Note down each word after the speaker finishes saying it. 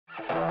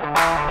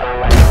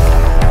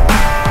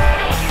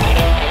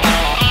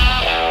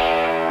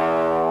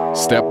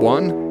Step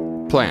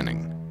 1.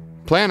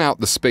 Planning. Plan out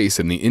the space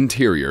in the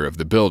interior of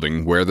the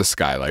building where the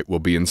skylight will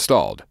be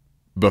installed.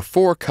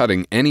 Before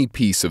cutting any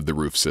piece of the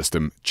roof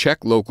system,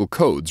 check local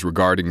codes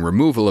regarding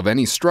removal of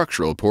any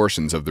structural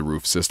portions of the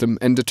roof system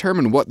and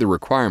determine what the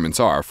requirements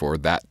are for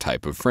that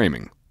type of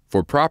framing.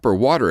 For proper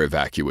water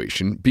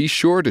evacuation, be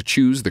sure to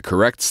choose the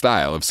correct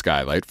style of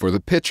skylight for the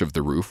pitch of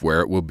the roof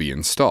where it will be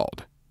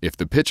installed. If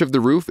the pitch of the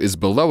roof is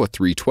below a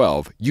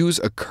 312, use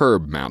a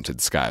curb-mounted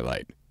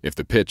skylight. If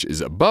the pitch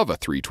is above a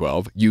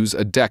 312, use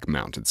a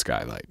deck-mounted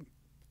skylight.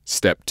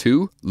 Step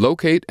 2.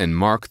 Locate and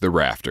mark the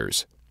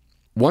rafters.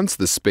 Once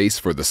the space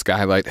for the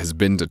skylight has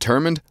been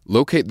determined,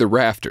 locate the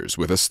rafters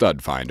with a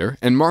stud finder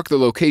and mark the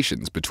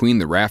locations between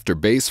the rafter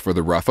base for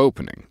the rough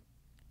opening.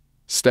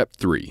 Step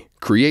 3.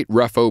 Create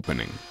rough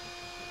opening.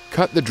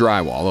 Cut the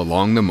drywall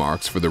along the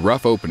marks for the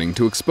rough opening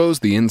to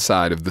expose the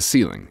inside of the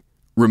ceiling.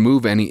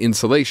 Remove any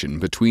insulation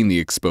between the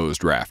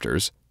exposed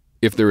rafters.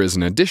 If there is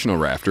an additional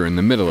rafter in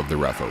the middle of the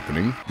rough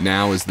opening,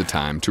 now is the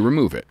time to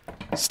remove it.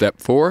 Step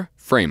 4.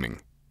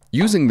 Framing.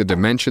 Using the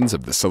dimensions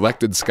of the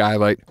selected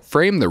skylight,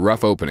 frame the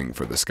rough opening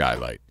for the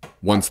skylight.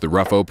 Once the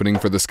rough opening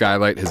for the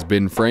skylight has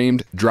been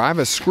framed, drive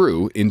a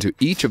screw into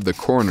each of the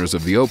corners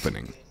of the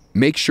opening.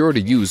 Make sure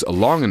to use a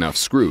long enough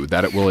screw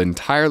that it will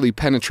entirely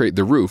penetrate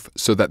the roof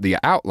so that the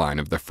outline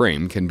of the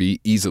frame can be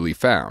easily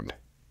found.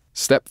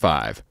 Step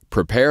 5.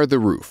 Prepare the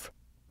roof.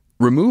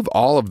 Remove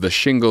all of the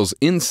shingles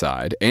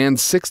inside and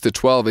 6 to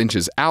 12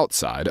 inches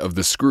outside of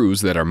the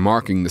screws that are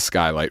marking the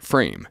skylight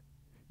frame.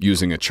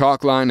 Using a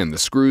chalk line and the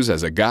screws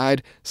as a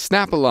guide,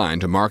 snap a line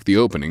to mark the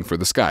opening for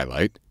the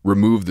skylight.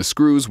 Remove the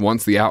screws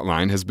once the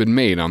outline has been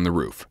made on the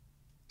roof.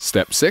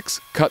 Step 6.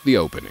 Cut the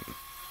opening.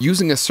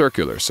 Using a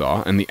circular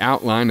saw and the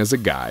outline as a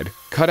guide,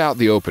 cut out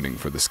the opening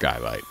for the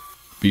skylight.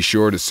 Be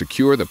sure to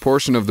secure the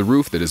portion of the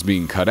roof that is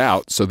being cut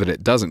out so that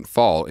it doesn't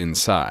fall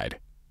inside.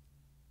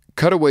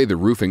 Cut away the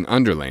roofing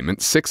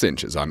underlayment 6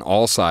 inches on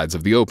all sides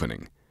of the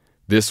opening.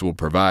 This will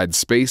provide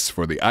space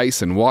for the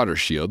ice and water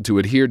shield to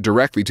adhere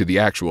directly to the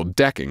actual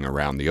decking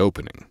around the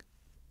opening.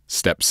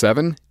 Step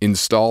 7.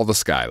 Install the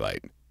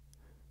skylight.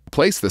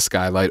 Place the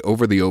skylight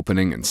over the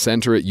opening and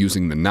center it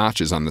using the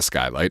notches on the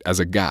skylight as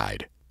a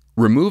guide.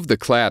 Remove the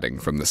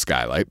cladding from the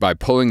skylight by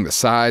pulling the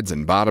sides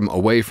and bottom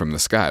away from the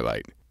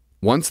skylight.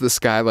 Once the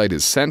skylight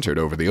is centered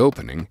over the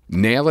opening,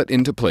 nail it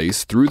into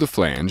place through the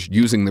flange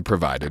using the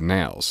provided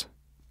nails.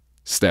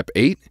 Step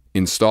 8.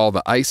 Install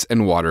the ice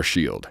and water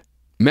shield.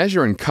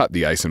 Measure and cut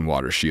the ice and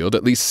water shield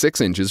at least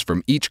 6 inches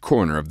from each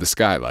corner of the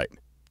skylight.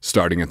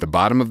 Starting at the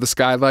bottom of the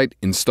skylight,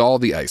 install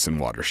the ice and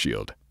water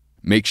shield.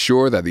 Make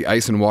sure that the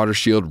ice and water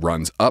shield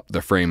runs up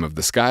the frame of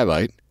the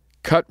skylight.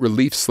 Cut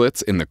relief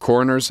slits in the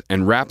corners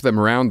and wrap them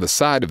around the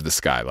side of the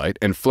skylight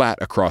and flat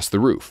across the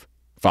roof.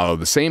 Follow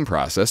the same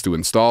process to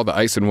install the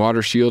ice and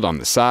water shield on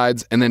the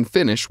sides and then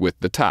finish with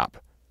the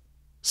top.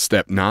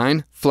 Step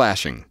 9.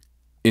 Flashing.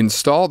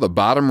 Install the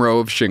bottom row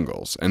of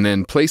shingles and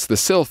then place the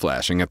sill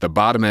flashing at the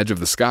bottom edge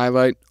of the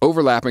skylight,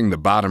 overlapping the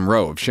bottom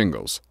row of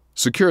shingles.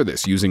 Secure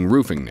this using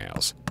roofing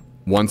nails.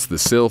 Once the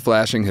sill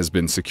flashing has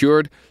been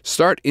secured,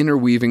 start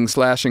interweaving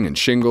slashing and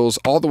shingles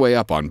all the way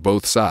up on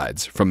both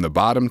sides, from the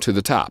bottom to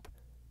the top.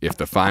 If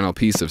the final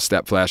piece of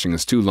step flashing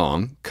is too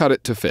long, cut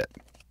it to fit.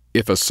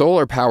 If a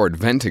solar-powered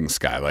venting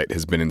skylight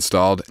has been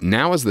installed,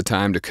 now is the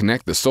time to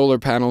connect the solar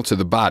panel to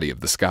the body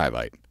of the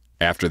skylight.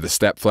 After the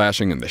step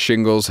flashing and the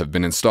shingles have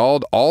been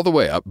installed all the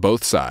way up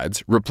both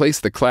sides, replace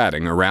the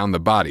cladding around the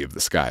body of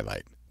the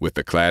skylight. With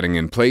the cladding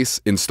in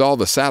place, install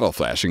the saddle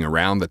flashing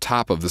around the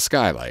top of the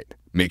skylight.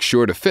 Make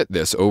sure to fit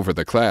this over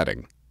the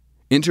cladding.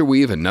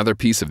 Interweave another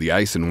piece of the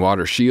ice and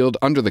water shield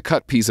under the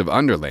cut piece of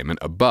underlayment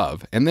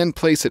above and then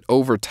place it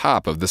over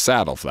top of the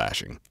saddle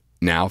flashing.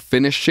 Now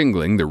finish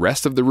shingling the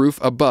rest of the roof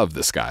above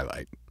the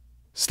skylight.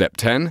 Step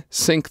 10.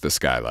 Sync the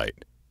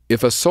skylight.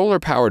 If a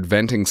solar-powered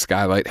venting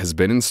skylight has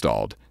been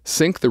installed,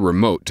 sync the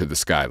remote to the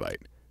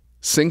skylight.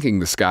 Syncing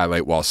the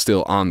skylight while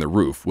still on the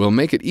roof will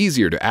make it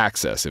easier to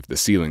access if the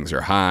ceilings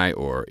are high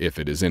or if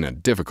it is in a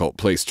difficult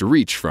place to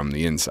reach from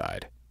the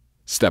inside.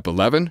 Step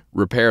 11.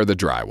 Repair the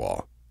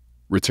drywall.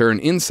 Return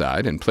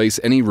inside and place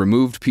any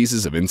removed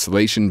pieces of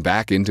insulation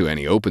back into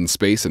any open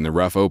space in the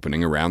rough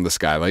opening around the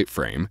skylight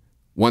frame.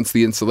 Once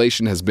the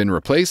insulation has been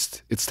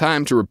replaced, it's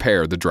time to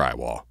repair the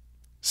drywall.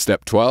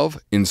 Step 12.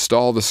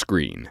 Install the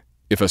screen.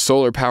 If a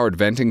solar-powered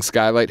venting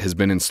skylight has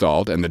been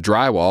installed and the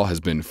drywall has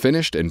been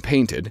finished and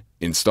painted,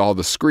 install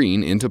the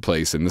screen into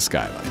place in the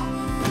skylight.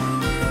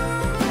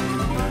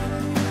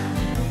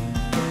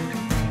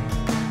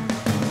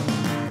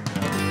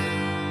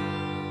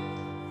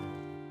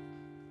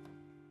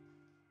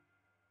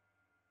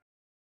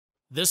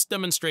 This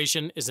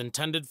demonstration is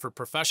intended for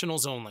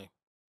professionals only.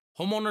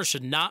 Homeowners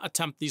should not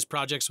attempt these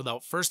projects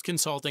without first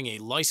consulting a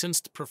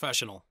licensed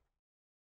professional.